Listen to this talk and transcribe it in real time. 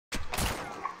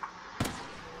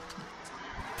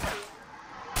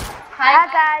Hi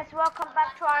guys, welcome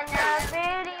back to our new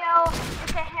video.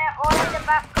 You can hear all in the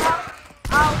background.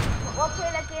 We'll play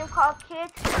a game called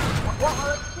Kids.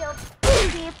 We'll kill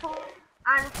people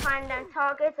and find them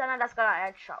targets, and that's gonna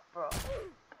headshot, bro.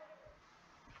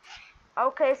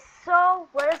 Okay, so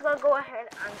we're just gonna go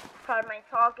ahead and find my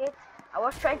target. I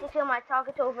was trying to kill my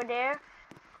target over there.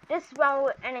 This one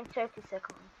will end in 30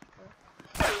 seconds.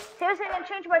 Seriously, I can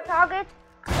change my target?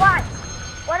 What?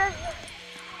 What is this?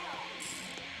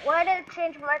 Why did it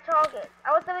change my target?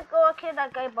 I was gonna go and kill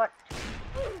that guy, but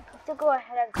to go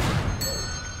ahead and kill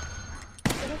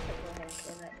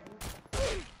that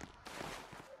guy.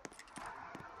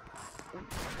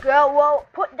 Girl, whoa,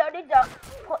 put down the gun.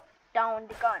 Put down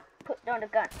the gun. Put down the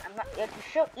gun. I'm not here to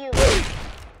shoot you.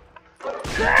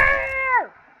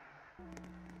 Girl!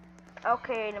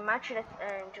 Okay, the match is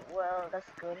end. Well, that's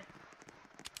good.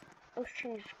 Oh,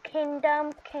 she's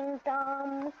kingdom,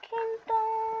 kingdom,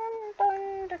 kingdom,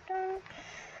 dun dun dun,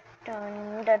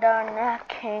 dun dun dun,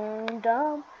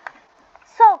 kingdom.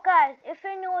 So, guys, if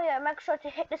you're new here, make sure to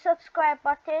hit the subscribe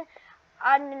button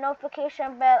and the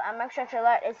notification bell, and make sure to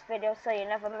like this video so you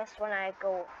never miss when I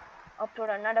go upload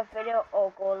another video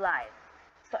or go live.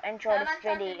 So enjoy this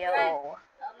video.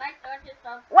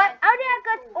 What? How did I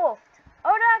get offed?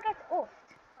 How did I get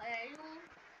offed? I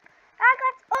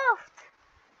got offed.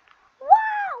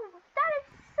 Wow, that is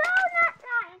so not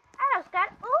nice. I just got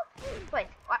offed. Wait,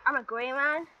 what? I'm a gray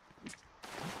man.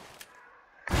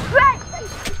 Right.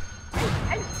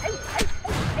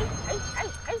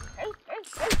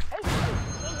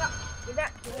 Get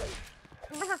that.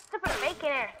 This is stupid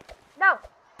bacon here. No.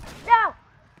 No.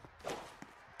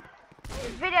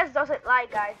 This video doesn't lie,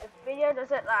 guys. This video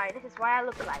doesn't lie. This is what I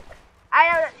look like.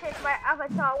 I know that changed my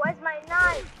avatar. Where's my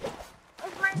knife?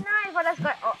 Where's my knife? But that's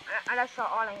good. Oh, I just saw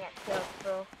all I get killed,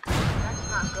 bro. That's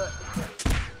not good.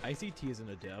 ICT isn't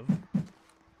a dev.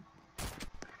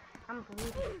 I'm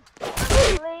bleeding.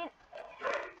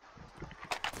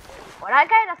 Well, that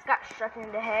guy just got shot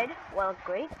in the head. Well,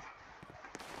 great.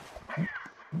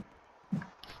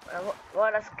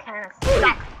 Well, that's kind of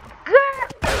sucks. Girl!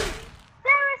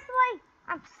 Seriously!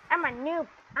 I'm a noob.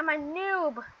 I'm a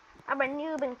noob. I'm a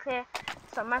noob and clear.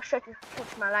 So make sure to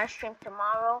catch my live stream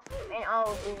tomorrow, and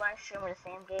I'll be live streaming the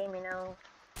same game, you know.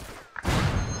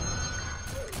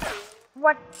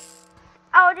 What?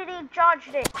 How did he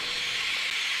judge this?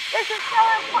 This is so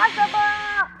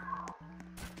impossible!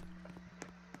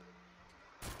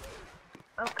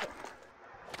 Okay.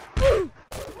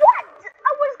 What? I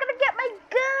was gonna get my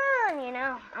gun, you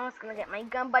know. I was gonna get my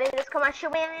gun, but he just come and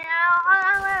shoot me, you know.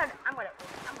 I'm gonna.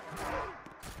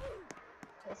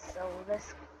 So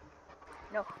this.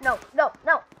 No. There we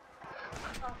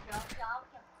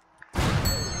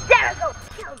go.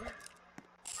 Killed him.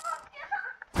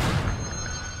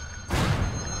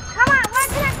 Come on,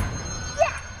 where's it?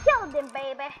 Yeah, killed him,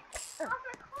 baby.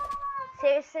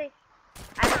 Seriously,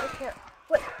 I need to kill.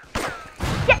 Wait,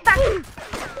 get back.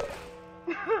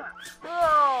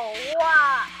 Oh,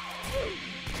 wow.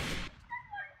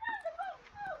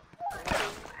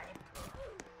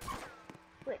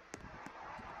 Wait.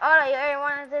 Oh, you're in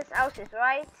one of these houses,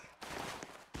 right?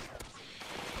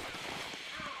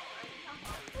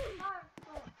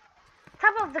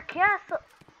 Top of the castle.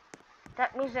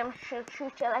 That means I should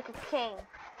treat you like a king.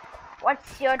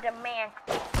 What's your demand?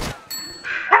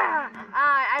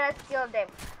 I just killed him.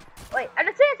 Wait, I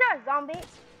just turned into a zombie.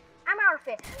 I'm out of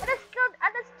it. I just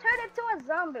turned into a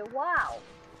zombie. Wow.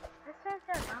 I just turned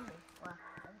into a zombie. Wow.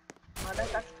 Well,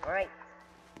 that's great.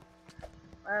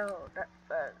 Oh, that's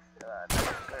good.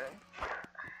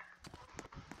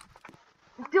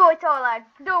 Do it, Ola.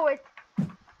 Do it.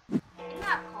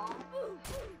 Yeah.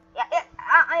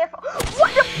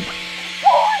 What the?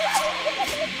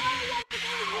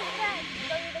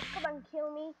 So you just come and kill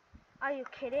me? Are you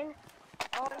kidding?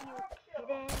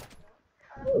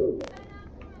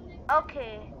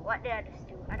 Okay, what did I just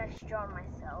do? I just drowned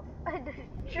myself. Take this.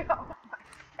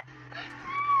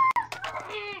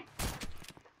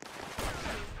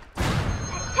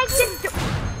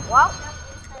 Well,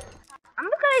 I'm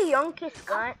just gonna yank his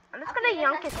gun.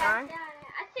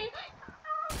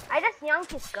 I just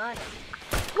yanked his gun.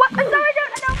 What? I'm sorry,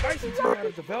 ICT not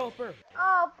a developer.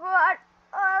 Oh, bro. I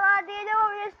didn't know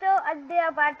we still a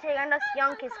deal bad thing. I just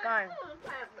yanked his gun.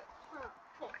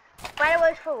 By the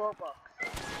way, it's for Roblox.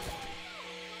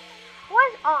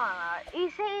 What's on? He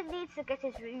said he needs to get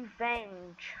his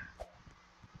revenge.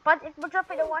 But if we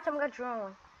drop in the water, I'm gonna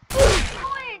drown.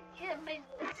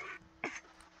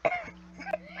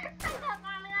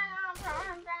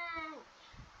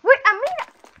 Wait, Amina!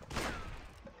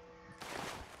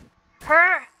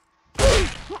 Her!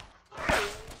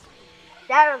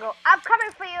 There we go. I'm coming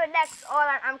for you next,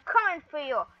 Olan. I'm coming for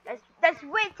you. Let's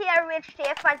wait till I reach the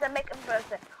fans and make a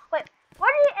person. Wait, why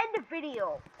do you end the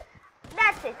video?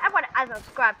 That's it. I'm gonna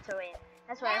unsubscribe to it.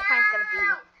 That's where your friend's gonna be.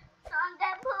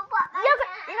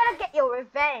 You're gonna get your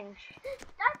revenge.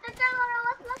 That's the thing I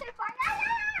was looking for.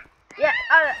 Yeah,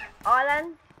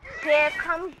 Olan. Here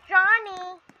comes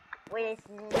Johnny with his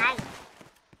knife.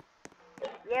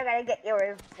 You're gonna get your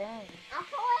revenge.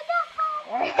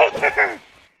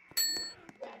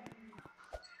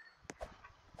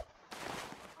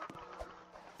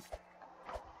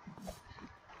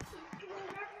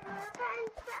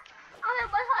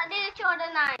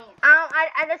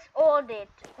 I just hold it.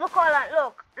 Look, Olan,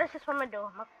 look. This is what I'm gonna do.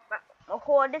 I'll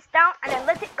hold this down and then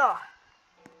let it go.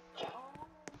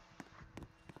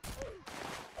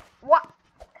 What?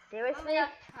 Seriously? And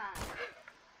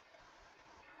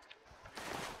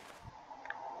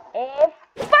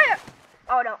fire!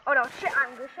 Oh no, shit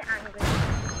angry.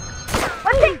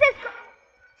 What takes this?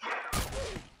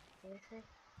 Seriously?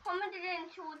 Comment it in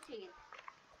shoot it.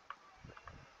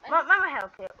 Mama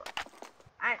help you.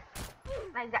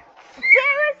 Like that.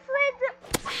 Seriously?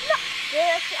 No.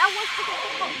 Seriously, I was supposed to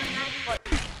pick up the knife, but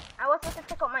I was supposed to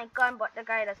pick up my gun, but the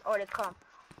guy that's already come.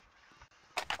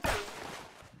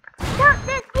 Stop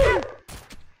this!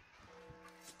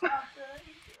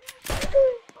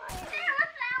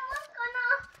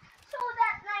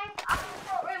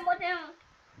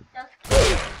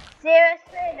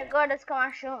 Seriously, the girl that's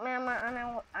gonna shoot me, and I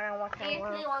don't want to.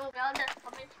 Seriously, one girl that's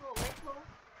coming to me too.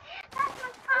 That's my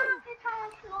target,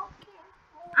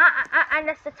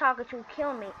 Unless the target will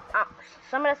kill me.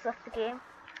 Some of us left the game.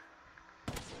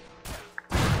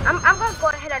 I'm gonna go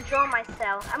ahead and draw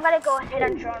myself. I'm gonna go ahead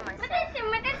and draw myself.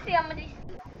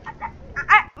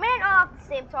 Me and all have the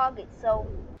same target, so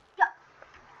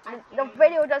the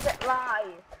video doesn't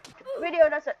lie. The video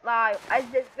doesn't lie. As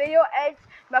this video ends,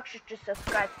 make sure to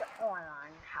subscribe to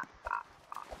Online.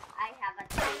 I have a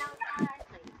channel, guys.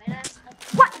 So you better.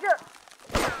 What the?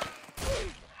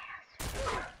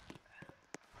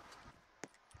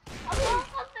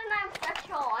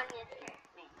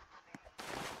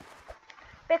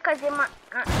 Because you might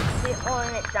be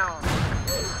holding it down.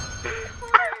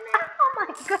 Oh my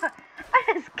god! I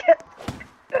just killed.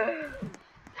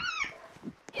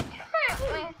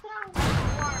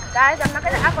 Guys, I'm not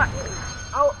gonna have a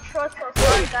outro, so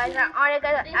sorry guys. I'm only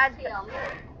gonna add.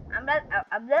 I'm not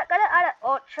gonna add an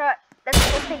outro. That's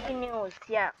for picking news.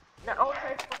 Yeah, the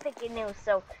outro is for picking news.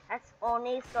 So that's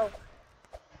only so.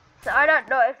 So I don't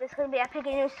know if it's gonna be a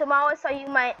picking news tomorrow. So you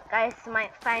guys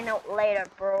might find out later,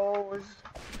 bros.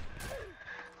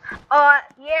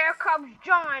 Here comes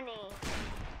Johnny.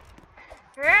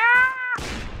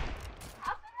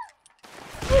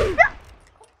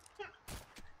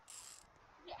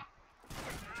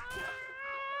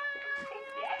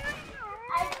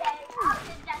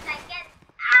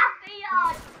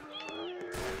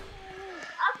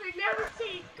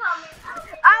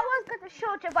 I was gonna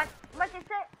shoot you, but you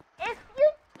said if you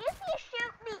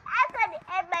shoot me, I'm gonna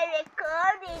end my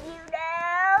recording, you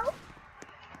know.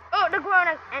 Oh, the grown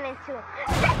up and into it.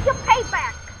 That's your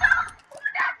payback.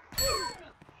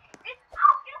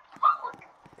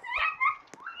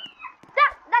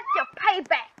 That's your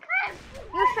payback.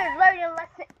 You should learn your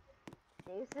lesson.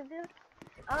 Seriously, dude?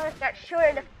 Oh, it's got short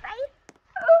in the face.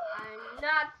 I'm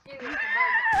not serious about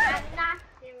that. I'm not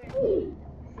serious.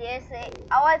 Seriously,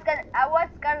 I was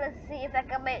gonna see if I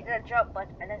can make the jump, but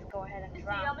let's go ahead and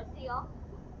try.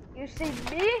 You see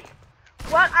me?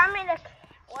 Well, I'm in the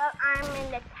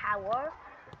tower,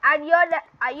 and you're the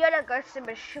girl to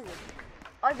be shooting.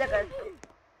 Oh, the girl.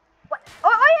 What?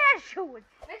 Oh yeah, shooting.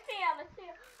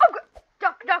 Oh, good.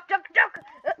 Duck. God. Good.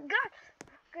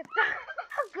 Oh,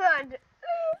 good. Oh,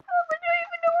 but you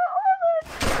even know what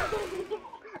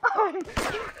all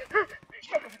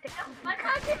I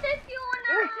can't get this you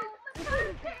now.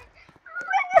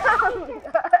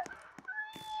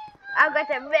 I'm going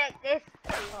to make this.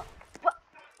 Boy.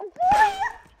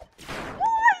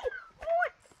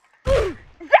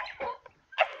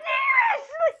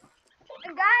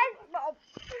 Seriously, guys. No.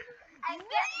 I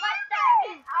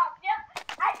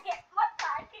get my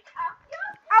target off you.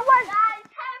 I was. Guys,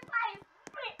 have my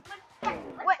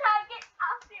target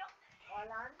off you.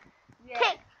 Hold on.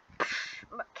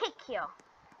 Kick you.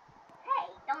 Hey,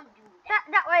 don't do that.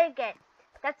 That way again.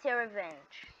 That's your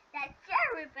revenge. That's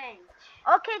your revenge.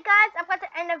 Okay, guys, I'm going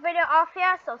to end the video off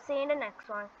here, so see you in the next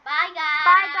one. Bye, guys.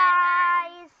 Bye,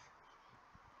 guys.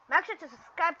 Make sure to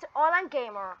subscribe to Online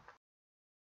Gamer.